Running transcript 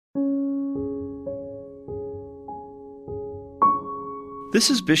This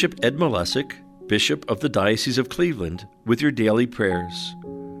is Bishop Ed Malesic, Bishop of the Diocese of Cleveland, with your daily prayers.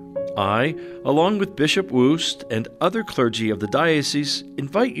 I, along with Bishop Woost and other clergy of the diocese,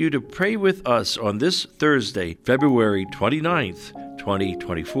 invite you to pray with us on this Thursday, February 29th,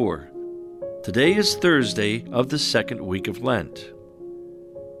 2024. Today is Thursday of the second week of Lent.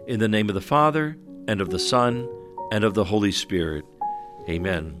 In the name of the Father, and of the Son, and of the Holy Spirit.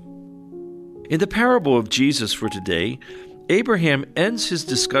 Amen. In the parable of Jesus for today, Abraham ends his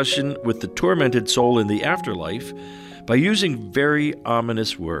discussion with the tormented soul in the afterlife by using very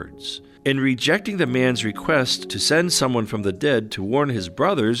ominous words. In rejecting the man's request to send someone from the dead to warn his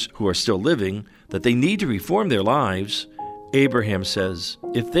brothers, who are still living, that they need to reform their lives, Abraham says,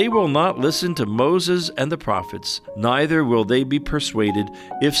 "If they will not listen to Moses and the prophets, neither will they be persuaded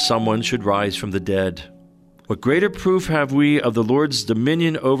if someone should rise from the dead." What greater proof have we of the Lord's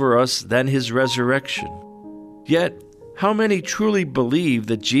dominion over us than his resurrection? Yet, how many truly believe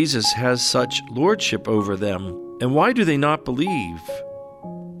that Jesus has such lordship over them? And why do they not believe?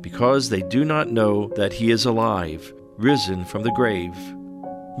 Because they do not know that he is alive, risen from the grave.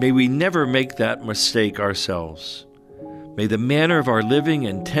 May we never make that mistake ourselves. May the manner of our living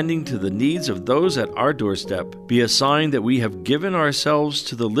and tending to the needs of those at our doorstep be a sign that we have given ourselves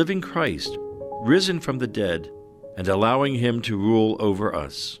to the living Christ, risen from the dead, and allowing him to rule over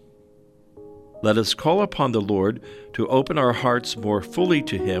us. Let us call upon the Lord to open our hearts more fully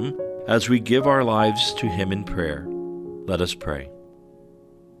to him as we give our lives to him in prayer. Let us pray.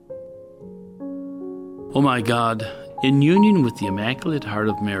 O my God, in union with the Immaculate Heart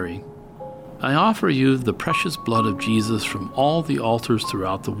of Mary, I offer you the precious blood of Jesus from all the altars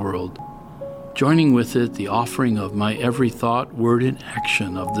throughout the world, joining with it the offering of my every thought, word, and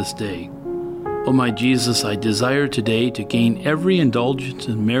action of this day. O my Jesus, I desire today to gain every indulgence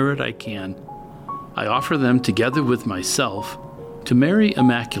and merit I can. I offer them together with myself to Mary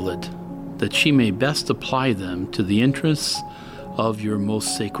Immaculate, that she may best apply them to the interests of your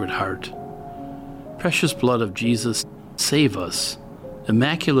most sacred heart. Precious blood of Jesus, save us.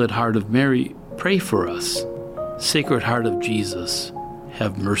 Immaculate Heart of Mary, pray for us. Sacred Heart of Jesus,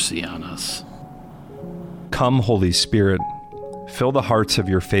 have mercy on us. Come, Holy Spirit, fill the hearts of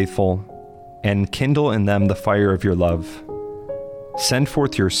your faithful, and kindle in them the fire of your love. Send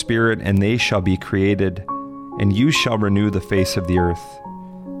forth your Spirit, and they shall be created, and you shall renew the face of the earth.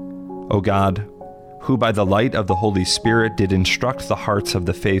 O God, who by the light of the Holy Spirit did instruct the hearts of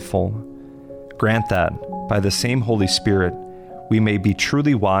the faithful, grant that, by the same Holy Spirit, we may be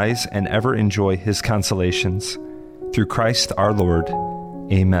truly wise and ever enjoy his consolations. Through Christ our Lord.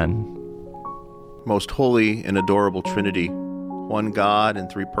 Amen. Most holy and adorable Trinity, one God in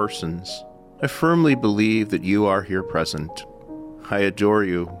three persons, I firmly believe that you are here present. I adore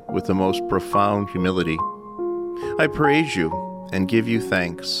you with the most profound humility. I praise you and give you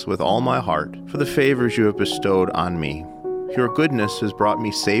thanks with all my heart for the favors you have bestowed on me. Your goodness has brought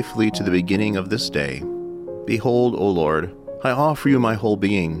me safely to the beginning of this day. Behold, O Lord, I offer you my whole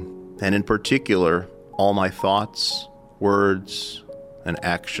being, and in particular, all my thoughts, words, and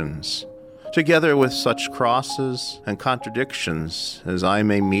actions, together with such crosses and contradictions as I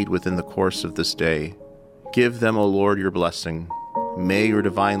may meet within the course of this day. Give them, O Lord, your blessing. May your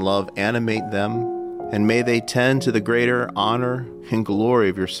divine love animate them, and may they tend to the greater honor and glory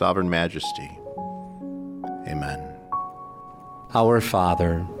of your sovereign majesty. Amen. Our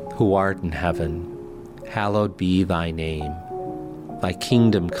Father, who art in heaven, hallowed be thy name. Thy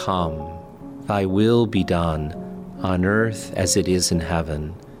kingdom come, thy will be done, on earth as it is in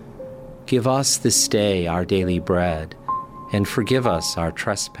heaven. Give us this day our daily bread, and forgive us our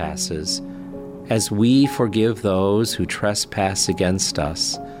trespasses, as we forgive those who trespass against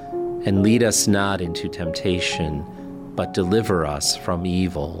us. And lead us not into temptation, but deliver us from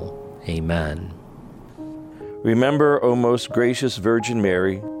evil. Amen. Remember, O most gracious Virgin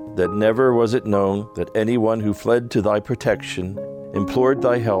Mary, that never was it known that anyone who fled to thy protection, implored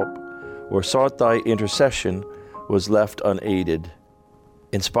thy help, or sought thy intercession was left unaided.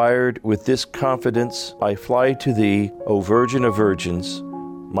 Inspired with this confidence, I fly to thee, O Virgin of Virgins,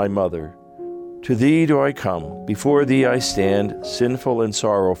 my Mother. To thee do I come, before thee I stand, sinful and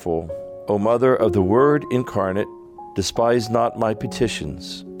sorrowful. O Mother of the Word incarnate, despise not my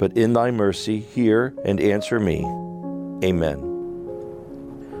petitions, but in thy mercy hear and answer me. Amen.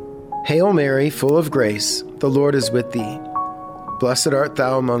 Hail Mary, full of grace, the Lord is with thee. Blessed art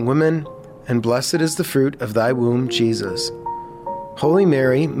thou among women, and blessed is the fruit of thy womb, Jesus. Holy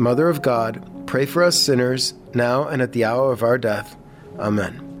Mary, Mother of God, pray for us sinners, now and at the hour of our death.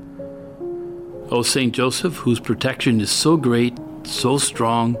 Amen. O Saint Joseph, whose protection is so great, so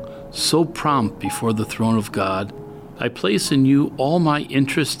strong, so prompt before the throne of God, I place in you all my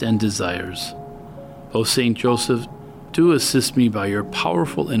interest and desires. O Saint Joseph, do assist me by your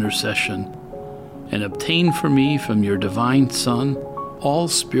powerful intercession, and obtain for me from your divine Son all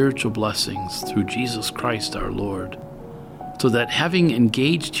spiritual blessings through Jesus Christ our Lord, so that having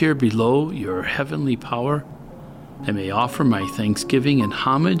engaged here below your heavenly power, I may offer my thanksgiving and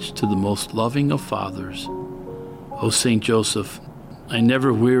homage to the most loving of fathers. O Saint Joseph, I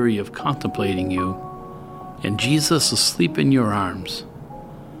never weary of contemplating you, and Jesus asleep in your arms.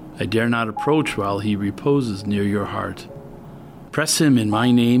 I dare not approach while he reposes near your heart. Press him in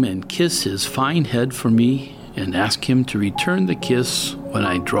my name and kiss his fine head for me, and ask him to return the kiss when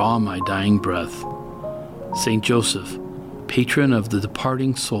I draw my dying breath. Saint Joseph, patron of the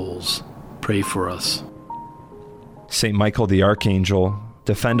departing souls, pray for us. Saint Michael the Archangel,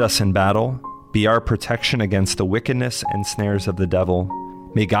 defend us in battle. Be our protection against the wickedness and snares of the devil.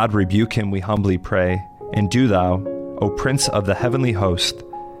 May God rebuke him, we humbly pray. And do thou, O Prince of the heavenly host,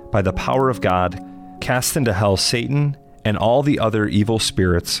 by the power of God, cast into hell Satan and all the other evil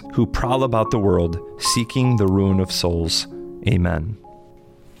spirits who prowl about the world, seeking the ruin of souls. Amen.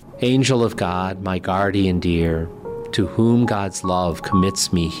 Angel of God, my guardian dear, to whom God's love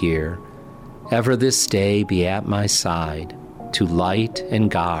commits me here, ever this day be at my side, to light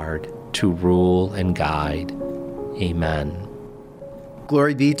and guard, to rule and guide. Amen.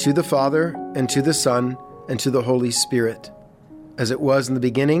 Glory be to the Father, and to the Son, and to the Holy Spirit, as it was in the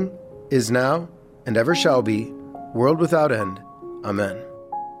beginning, is now, and ever shall be, world without end. Amen.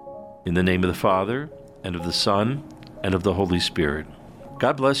 In the name of the Father, and of the Son, and of the Holy Spirit.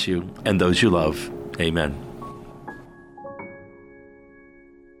 God bless you and those you love. Amen.